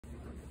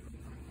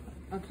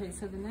Okay,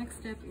 so the next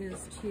step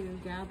is to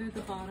gather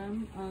the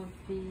bottom of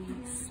the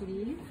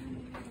sleeve,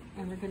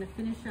 and we're going to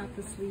finish out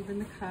the sleeve and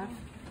the cuff.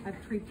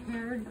 I've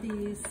prepared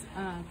these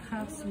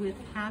cuffs with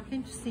 1/2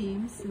 inch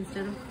seams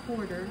instead of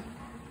quarter,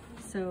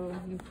 so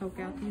you poke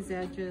out these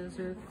edges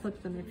or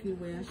clip them if you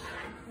wish.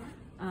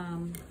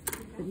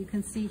 But you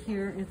can see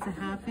here it's a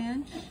 1/2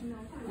 inch,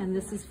 and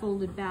this is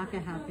folded back a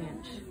 1/2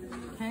 inch.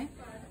 Okay,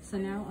 so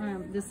now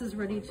this is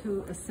ready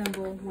to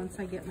assemble once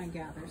I get my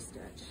gather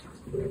stitch.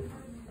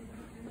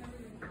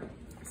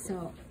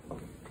 So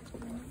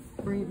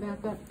bring it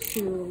back up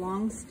to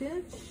long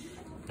stitch,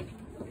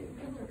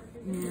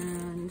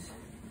 and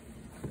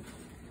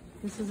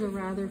this is a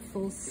rather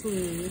full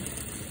sleeve.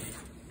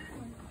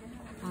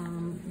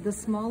 The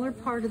smaller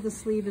part of the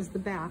sleeve is the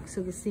back,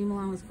 so the seam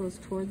allowance goes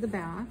toward the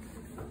back.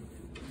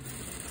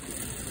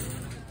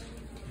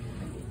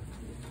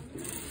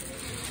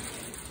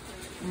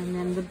 And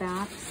then the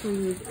back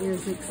sleeve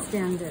is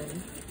extended.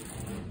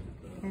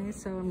 Okay,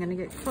 so I'm going to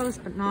get close,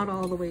 but not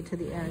all the way to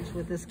the edge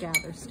with this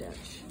gather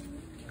stitch.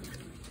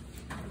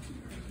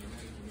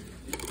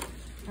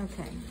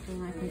 Okay,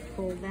 then I can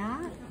pull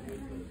that.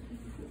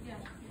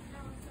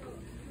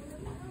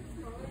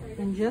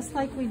 And just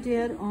like we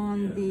did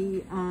on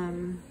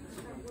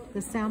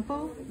the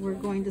sample, we're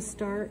going to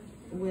start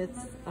with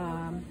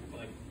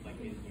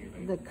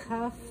the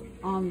cuff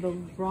on the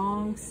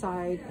wrong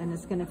side, and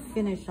it's going to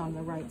finish on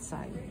the right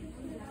side.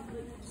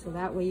 So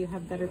that way you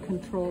have better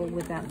control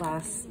with that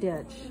last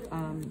stitch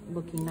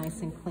looking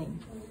nice and clean.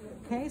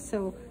 Okay,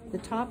 so the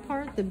top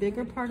part, the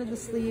bigger part of the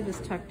sleeve is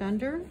tucked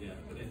under.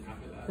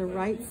 The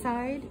right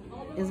side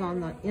is on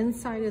the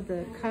inside of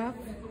the cuff,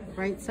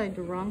 right side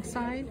to wrong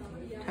side,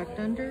 tucked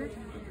under.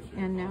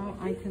 And now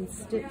I can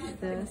stitch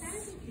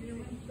this.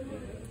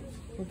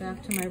 Go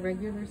back to my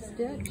regular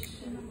stitch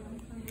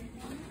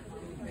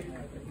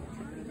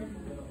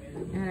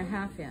and a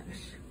 1/2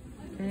 inch.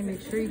 Okay,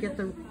 make sure you get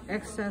the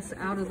excess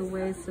out of the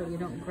way so you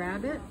don't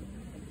grab it.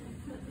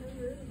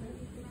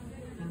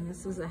 And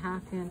this is a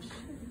 1/2 inch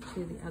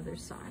to the other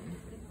side.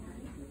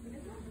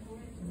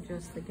 And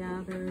just the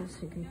gathers,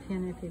 you can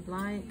pin if you'd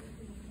like.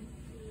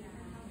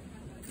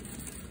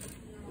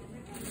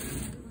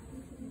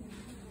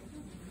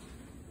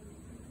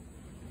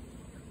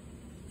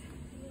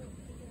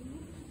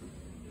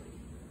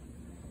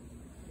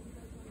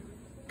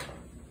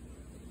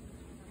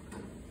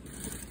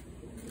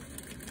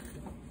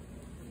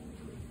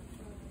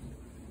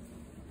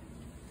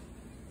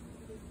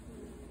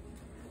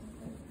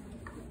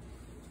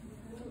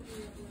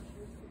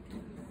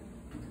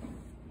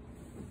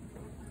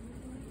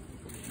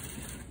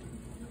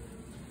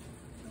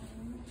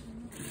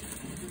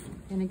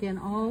 And again,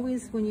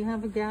 always when you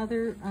have a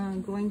gather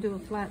going to a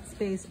flat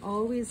space,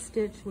 always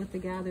stitch with the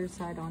gather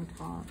side on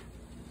top,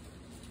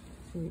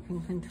 so you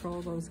can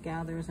control those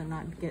gathers and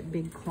not get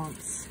big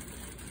clumps.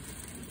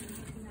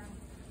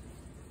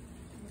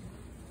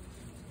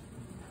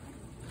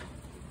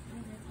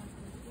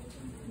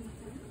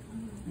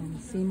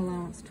 And seam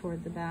allowance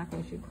toward the back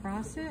as you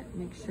cross it.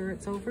 Make sure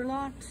it's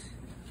overlocked.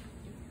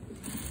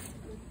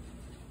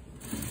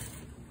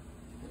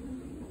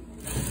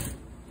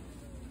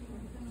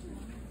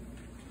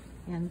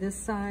 And this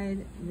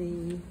side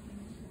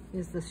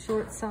is the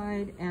short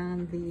side,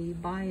 and the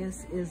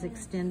bias is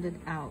extended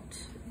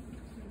out.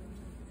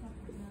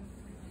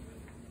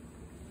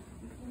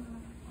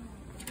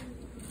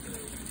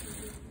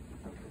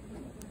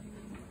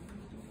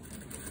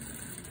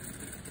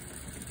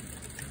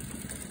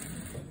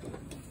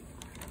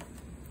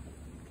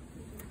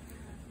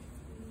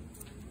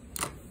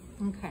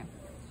 Okay.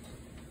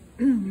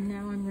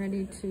 Now I'm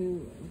ready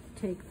to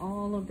take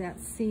all of that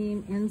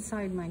seam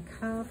inside my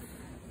cuff,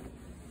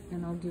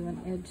 and I'll do an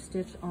edge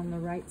stitch on the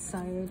right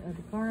side of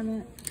the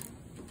garment,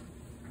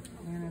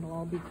 and it'll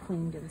all be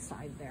cleaned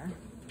inside there.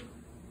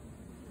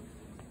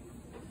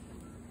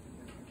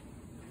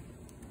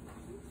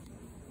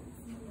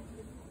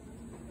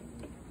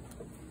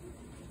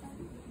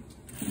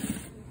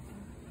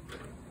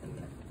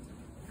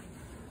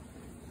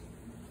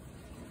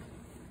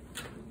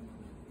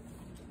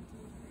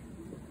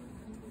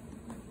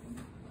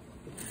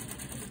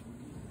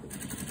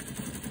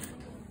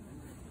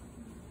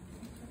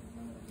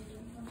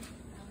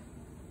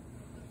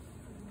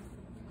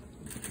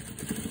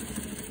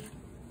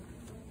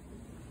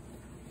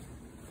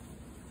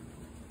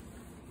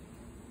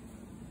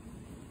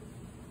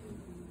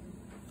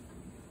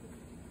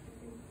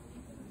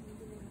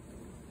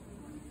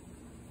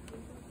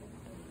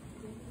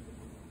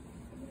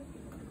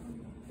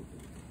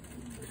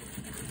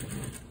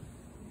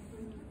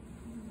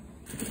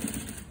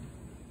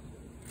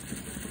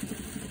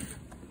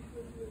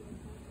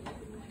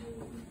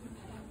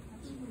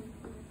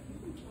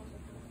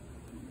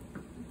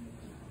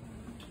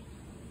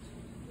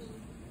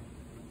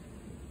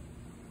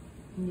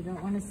 You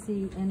don't want to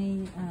see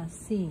any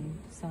seam,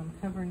 so I'm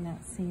covering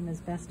that seam as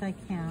best I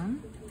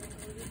can.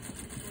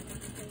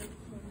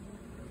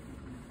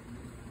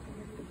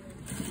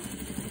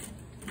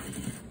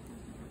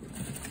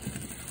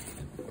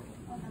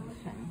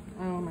 Okay.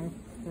 Oh, my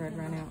thread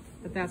ran out.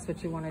 but that's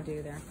what you want to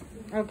do there.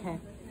 Okay,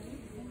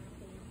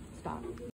 stop.